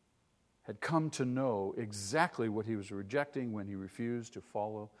come to know exactly what he was rejecting when he refused to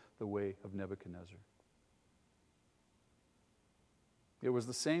follow the way of Nebuchadnezzar. It was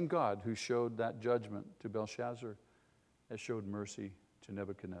the same God who showed that judgment to Belshazzar as showed mercy to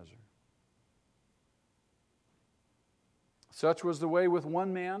Nebuchadnezzar. Such was the way with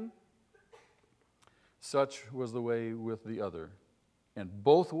one man, such was the way with the other. And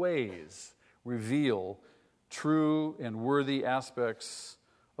both ways reveal true and worthy aspects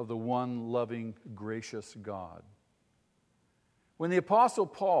of the one loving, gracious God. When the Apostle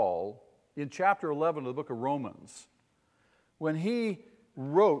Paul, in chapter 11 of the book of Romans, when he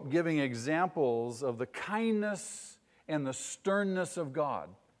wrote giving examples of the kindness and the sternness of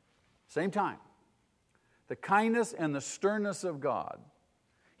God, same time, the kindness and the sternness of God,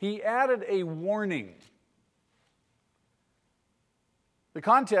 he added a warning. The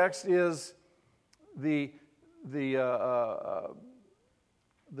context is the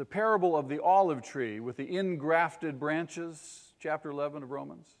parable of the olive tree with the ingrafted branches, chapter 11 of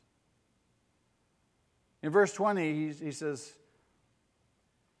Romans. In verse 20, he says,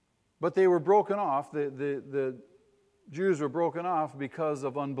 But they were broken off. The Jews were broken off because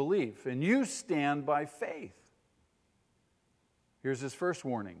of unbelief. And you stand by faith. Here's his first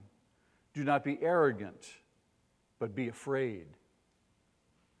warning. Do not be arrogant, but be afraid.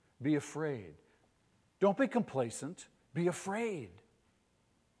 Be afraid. Don't be complacent. Be afraid.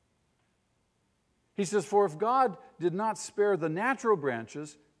 He says, for if God did not spare the natural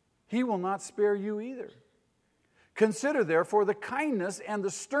branches, He will not spare you either. Consider, therefore, the kindness and the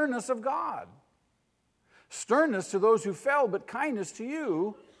sternness of God. Sternness to those who fell, but kindness to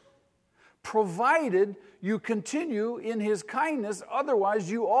you, provided you continue in His kindness,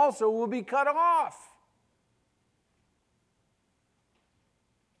 otherwise you also will be cut off.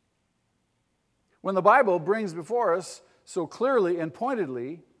 When the Bible brings before us so clearly and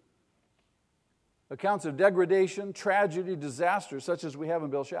pointedly accounts of degradation, tragedy, disaster, such as we have in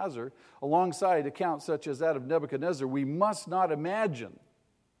Belshazzar, alongside accounts such as that of Nebuchadnezzar, we must not imagine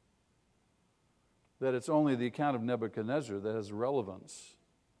that it's only the account of Nebuchadnezzar that has relevance,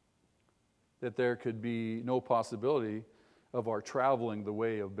 that there could be no possibility of our traveling the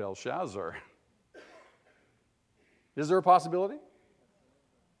way of Belshazzar. Is there a possibility?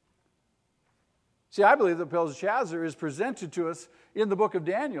 See, I believe that Belshazzar is presented to us in the book of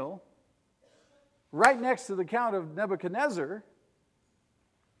Daniel, right next to the account of Nebuchadnezzar,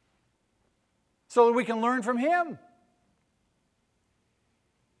 so that we can learn from him.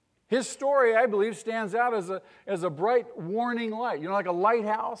 His story, I believe, stands out as a bright warning light. You know, like a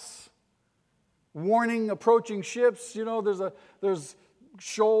lighthouse, warning approaching ships. You know, there's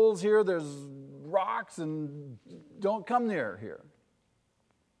shoals here, there's rocks, and don't come near here.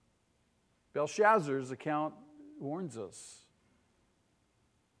 Belshazzar's account warns us.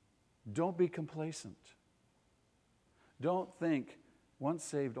 Don't be complacent. Don't think, once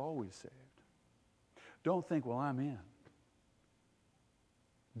saved, always saved. Don't think, well, I'm in.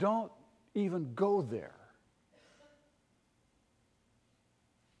 Don't even go there.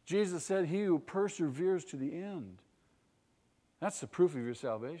 Jesus said, he who perseveres to the end, that's the proof of your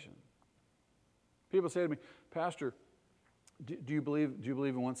salvation. People say to me, Pastor, do you believe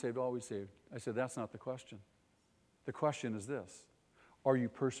in once saved, always saved? I said, that's not the question. The question is this: are you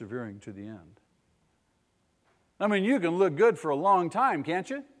persevering to the end? I mean, you can look good for a long time, can't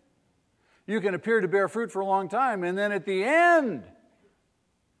you? You can appear to bear fruit for a long time, and then at the end,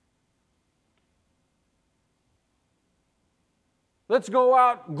 let's go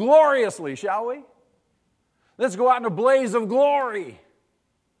out gloriously, shall we? Let's go out in a blaze of glory,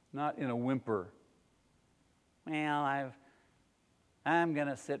 not in a whimper. Well, I'm going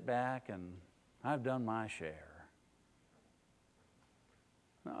to sit back and I've done my share.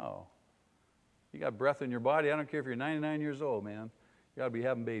 No. You got breath in your body. I don't care if you're 99 years old, man. You ought to be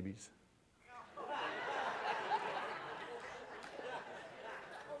having babies.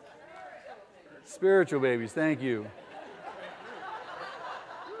 Spiritual babies, thank you.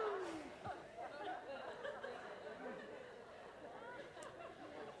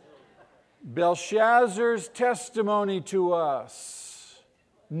 Belshazzar's testimony to us.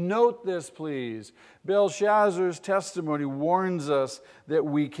 Note this, please. Belshazzar's testimony warns us that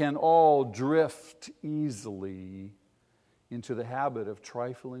we can all drift easily into the habit of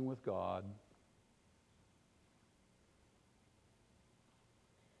trifling with God.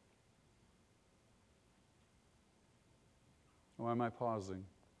 Why am I pausing?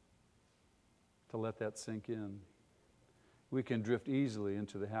 To let that sink in. We can drift easily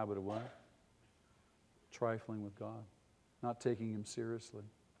into the habit of what? Trifling with God. Not taking Him seriously.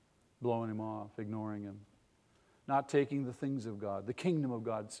 Blowing Him off, ignoring Him. Not taking the things of God, the kingdom of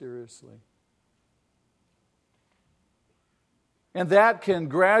God, seriously. And that can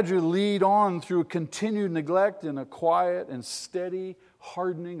gradually lead on through continued neglect and a quiet and steady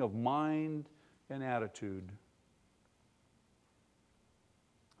hardening of mind and attitude.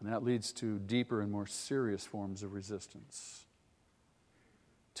 And that leads to deeper and more serious forms of resistance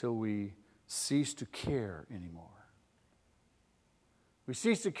till we cease to care anymore. We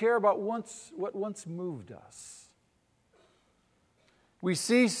cease to care about what once moved us. We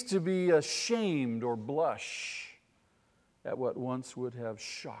cease to be ashamed or blush at what once would have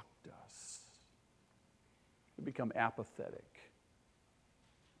shocked us. We become apathetic.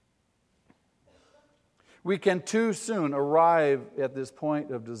 We can too soon arrive at this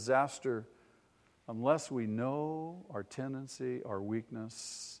point of disaster unless we know our tendency, our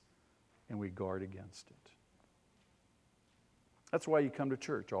weakness, and we guard against it. That's why you come to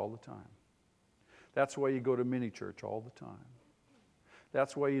church all the time. That's why you go to mini church all the time.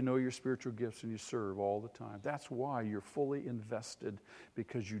 That's why you know your spiritual gifts and you serve all the time. That's why you're fully invested,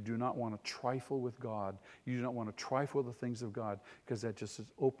 because you do not want to trifle with God. You do not want to trifle with the things of God, because that just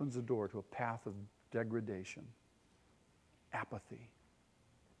opens the door to a path of degradation, apathy,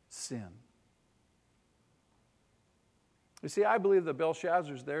 sin. You see, I believe that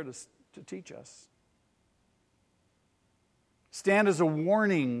Belshazzar's there to teach us. Stand as a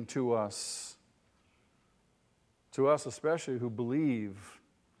warning to us especially who believe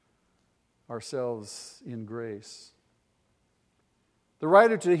ourselves in grace. The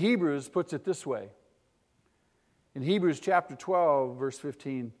writer to the Hebrews puts it this way. In Hebrews chapter 12, verse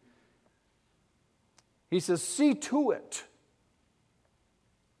 15, he says, "See to it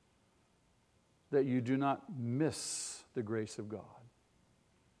that you do not miss the grace of God."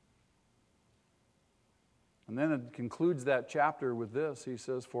 And then it concludes that chapter with this. He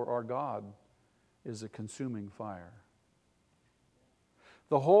says, "For our God is a consuming fire."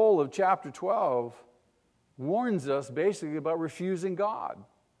 The whole of chapter 12 warns us basically about refusing God.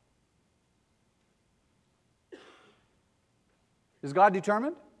 Is God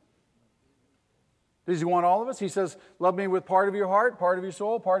determined? Does he want all of us? He says, "Love me with part of your heart, part of your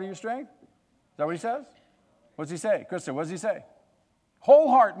soul, part of your strength." Is that what he says? What does he say? Krista, what does he say? Whole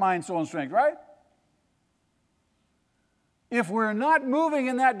heart, mind, soul, and strength, right? If we're not moving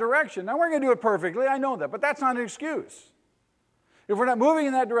in that direction, now we're going to do it perfectly, I know that, but that's not an excuse. If we're not moving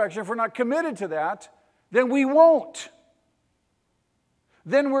in that direction, if we're not committed to that, then we won't.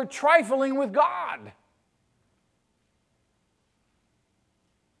 Then we're trifling with God.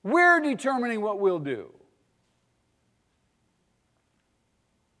 We're determining what we'll do.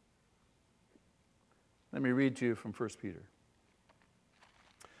 Let me read to you from 1 Peter.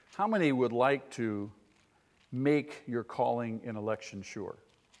 How many would like to make your calling and election sure?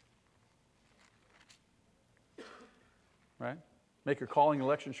 Right? Make your calling and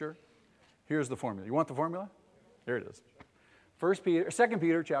election sure? Here's the formula. You want the formula? There it is. 2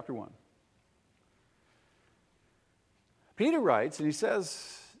 Peter chapter 1. Peter writes, and he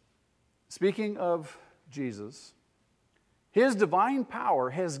says, speaking of Jesus, his divine power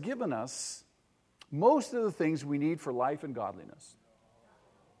has given us most of the things we need for life and godliness.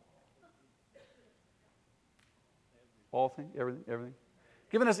 All things, everything.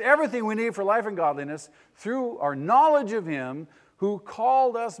 Given us everything we need for life and godliness through our knowledge of him who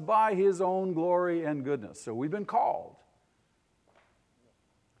called us by his own glory and goodness. So we've been called.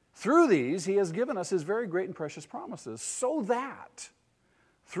 Through these, he has given us his very great and precious promises, so that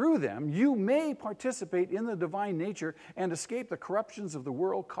through them you may participate in the divine nature and escape the corruptions of the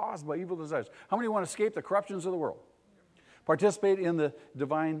world caused by evil desires. How many want to escape the corruptions of the world? Participate in the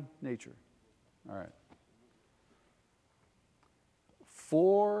divine nature. All right.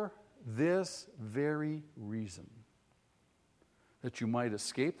 For this very reason, that you might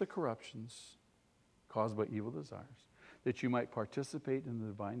escape the corruptions caused by evil desires, that you might participate in the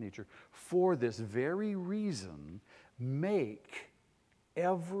divine nature. For this very reason, make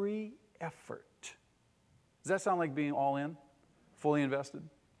every effort. Does that sound like being all in? Fully invested?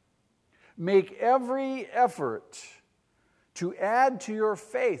 Make every effort to add to your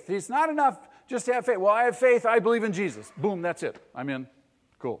faith. It's not enough just to have faith. Well, I have faith, I believe in Jesus. Boom, that's it. I'm in.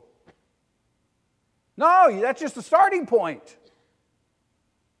 Cool. No, that's just the starting point.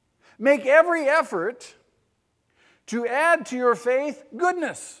 Make every effort to add to your faith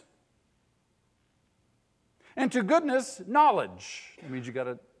goodness. And to goodness, knowledge. That means you got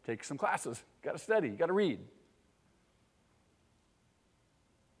to take some classes, got to study, got to read.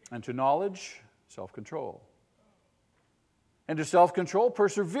 And to knowledge, self-control. And to self-control,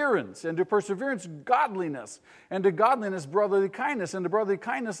 perseverance. And to perseverance, godliness. And to godliness, brotherly kindness. And to brotherly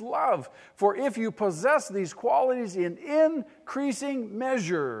kindness, love. For if you possess these qualities in increasing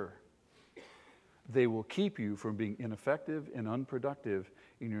measure, they will keep you from being ineffective and unproductive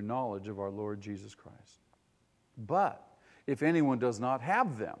in your knowledge of our Lord Jesus Christ. But if anyone does not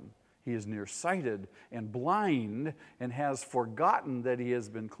have them, he is nearsighted and blind and has forgotten that he has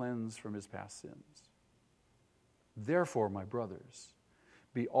been cleansed from his past sins. Therefore, my brothers,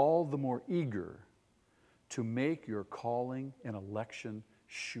 be all the more eager to make your calling and election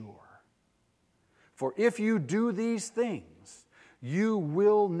sure. For if you do these things, you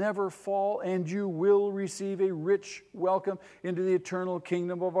will never fall, and you will receive a rich welcome into the eternal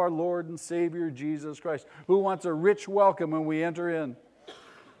kingdom of our Lord and Savior Jesus Christ. Who wants a rich welcome when we enter in?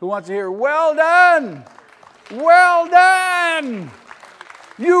 Who wants to hear, "Well done! Well done!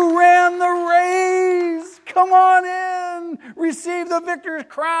 You ran the race! Come on in! Receive the victor's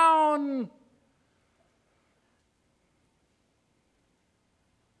crown!"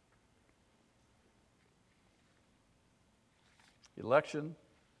 Election,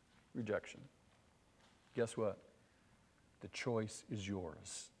 rejection. Guess what? The choice is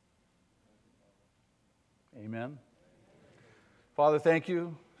yours. Amen. Father, thank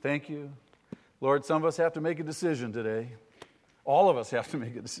you. Thank you. Lord, some of us have to make a decision today. All of us have to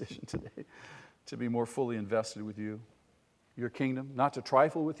make a decision today to be more fully invested with you, your kingdom, not to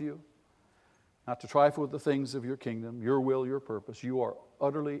trifle with you, not to trifle with the things of your kingdom, your will, your purpose. You are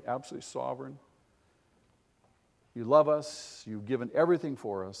utterly, absolutely sovereign. You love us. You've given everything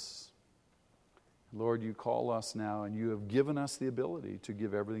for us. Lord, you call us now, and you have given us the ability to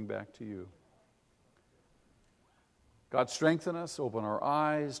give everything back to you. God, strengthen us, open our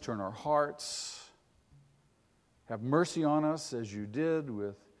eyes, turn our hearts. Have mercy on us as you did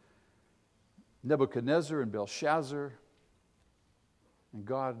with Nebuchadnezzar and Belshazzar. And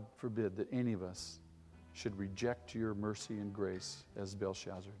God forbid that any of us should reject your mercy and grace as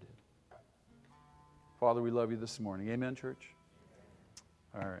Belshazzar did. Father, we love you this morning. Amen, church?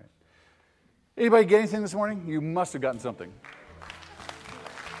 All right. Anybody get anything this morning? You must have gotten something.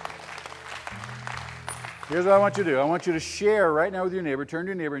 Here's what I want you to do. I want you to share right now with your neighbor. Turn to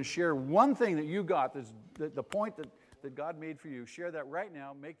your neighbor and share one thing that you got, the point that God made for you. Share that right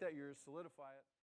now. Make that yours. Solidify it.